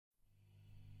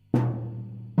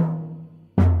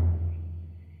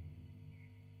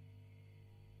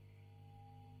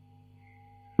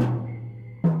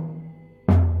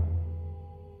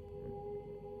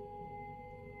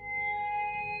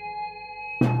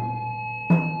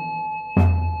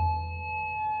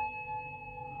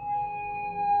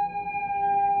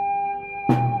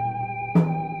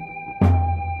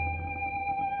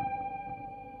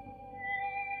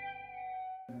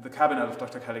cabinet of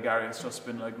Dr. Caligari has just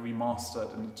been like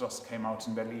remastered, and it just came out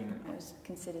in Berlin. It was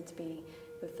considered to be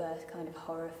the first kind of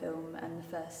horror film and the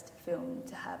first film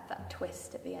to have that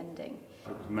twist at the ending.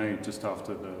 It was made just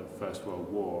after the First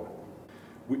World War,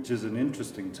 which is an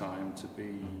interesting time to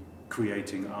be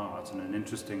creating art and an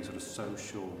interesting sort of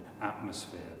social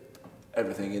atmosphere.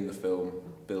 Everything in the film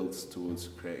builds towards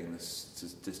creating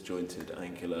this disjointed,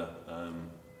 angular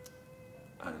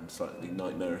and slightly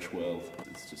nightmarish world.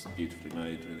 It's just beautifully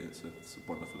made, really. It's a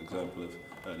wonderful example of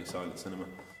early silent cinema.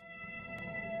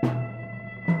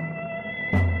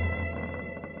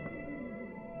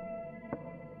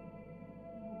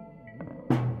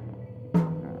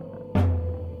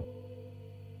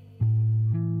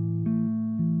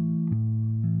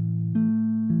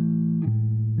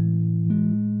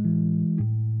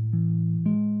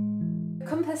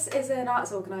 Compass is an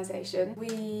arts organisation.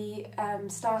 We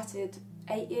started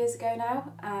 8 years ago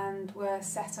now and were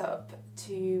set up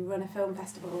to run a film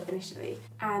festival initially,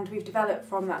 and we've developed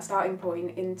from that starting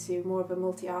point into more of a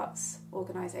multi-arts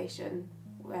organisation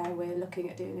where we're looking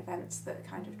at doing events that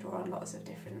kind of draw on lots of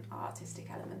different artistic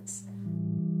elements.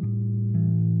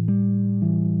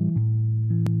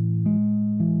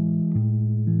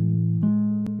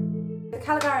 The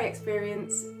Caligari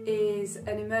Experience is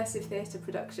an immersive theatre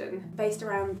production based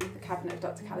around the cabinet of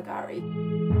Dr. Caligari.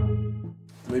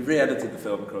 We've re-edited the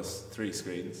film across 3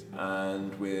 screens,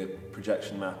 and we're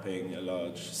projection mapping a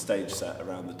large stage set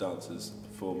around the dancers and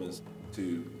performers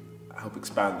to help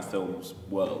expand the film's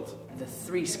world. The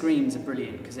 3 screens are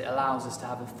brilliant because it allows us to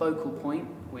have a focal point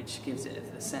which gives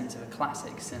it the sense of a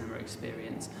classic cinema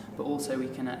experience, but also we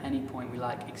can at any point we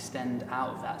like extend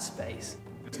out of that space.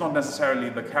 It's not necessarily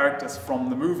the characters from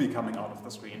the movie coming out of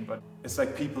the screen, but it's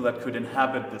like people that could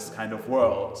inhabit this kind of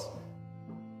world.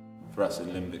 For us in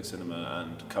limbic cinema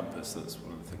and Compass, that's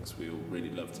one of the things we all really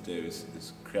love to do,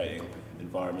 is creating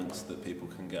environments that people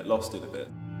can get lost in a bit.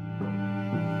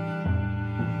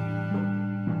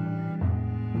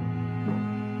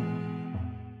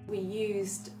 We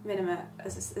used Minima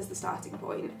as the starting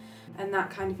point, and that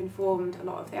kind of informed a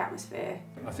lot of the atmosphere.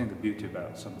 I think the beauty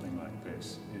about something like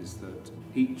this is that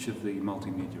each of the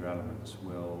multimedia elements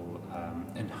will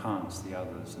enhance the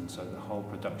others, and so the whole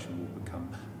production will become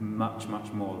much,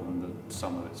 much more than the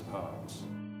sum of its parts.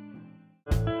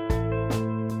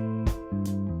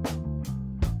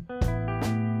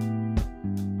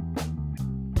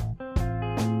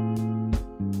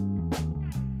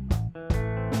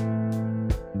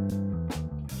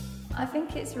 I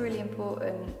think it's really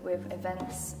important with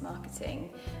events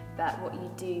marketing that what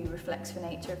you do reflects the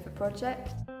nature of the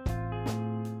project.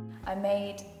 I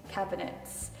made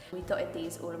cabinets. We dotted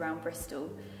these all around Bristol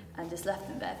and just left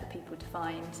them there for people to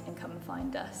find and come and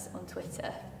find us on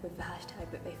Twitter with the hashtag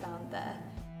that they found there.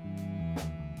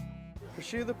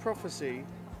 Pursue the prophecy,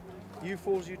 you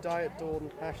fools you die at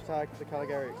dawn, hashtag the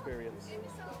Caligari Experience.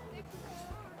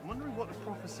 I'm wondering what the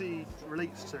prophecy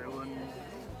relates to, and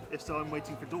if so, I'm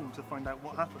waiting for dawn to find out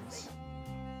what happens.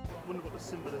 I wonder what the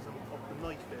symbolism of the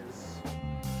knife is.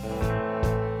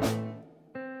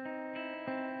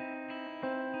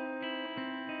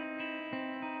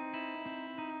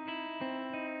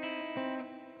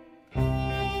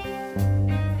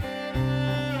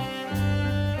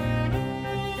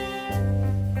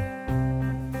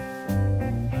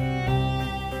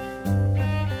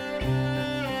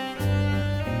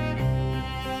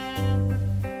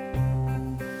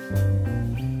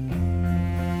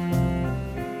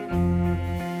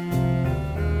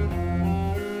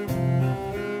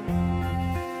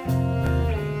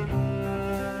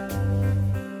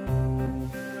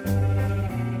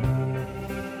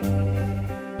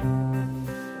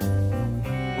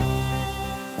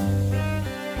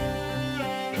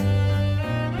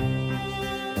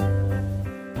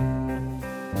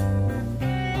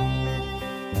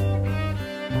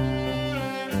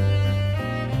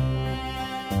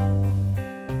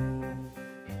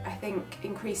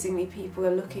 Increasingly people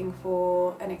are looking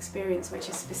for an experience which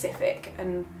is specific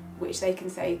and which they can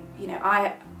say, you know,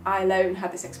 I alone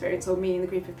had this experience, or me and the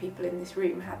group of people in this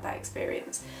room had that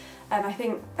experience. And I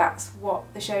think that's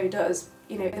what the show does.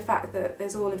 You know, the fact that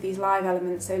there's all of these live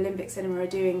elements, so Limbic Cinema are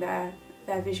doing their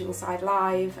visual side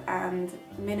live and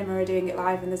Minima are doing it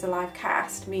live, and there's a live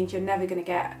cast, means you're never going to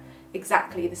get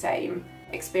exactly the same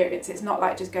experience. It's not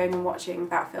like just going and watching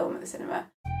that film at the cinema.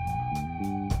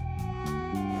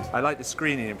 I like the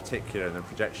screening in particular, and the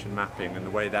projection mapping and the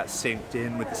way that synced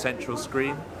in with the central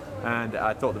screen, and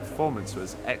I thought the performance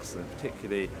was excellent,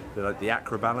 particularly the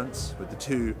acro balance with the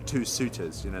two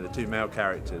suitors, you know, the 2 male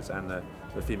characters and the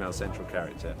female central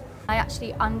character. I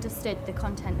actually understood the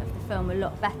content of the film a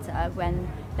lot better when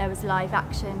there was live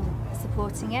action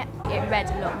supporting it. It read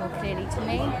a lot more clearly to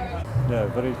me. Yeah,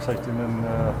 very exciting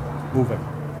and moving.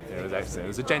 Yeah, it was excellent. It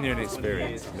was a genuine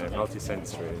experience,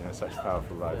 multi-sensory, such a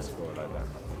powerful live score like that.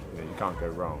 You can't go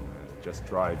wrong. It just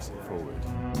drives it forward.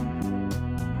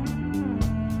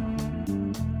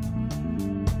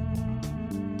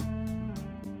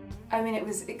 I mean, it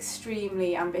was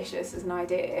extremely ambitious as an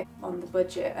idea on the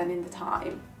budget and in the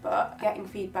time, but getting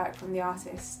feedback from the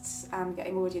artists and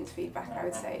getting audience feedback, I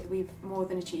would say we've more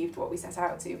than achieved what we set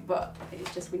out to, but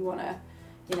it's just we want to,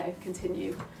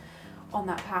 continue on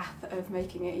that path of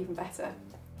making it even better.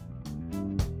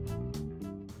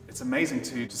 It's amazing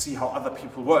to see how other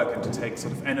people work and to take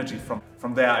sort of energy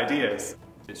from their ideas.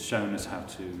 It's shown us how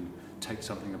to take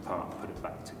something apart and put it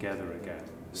back together again.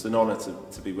 It's an honour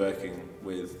to be working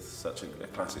with such a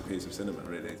classic piece of cinema,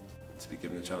 really, to be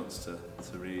given a chance to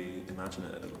reimagine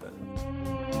it a little bit.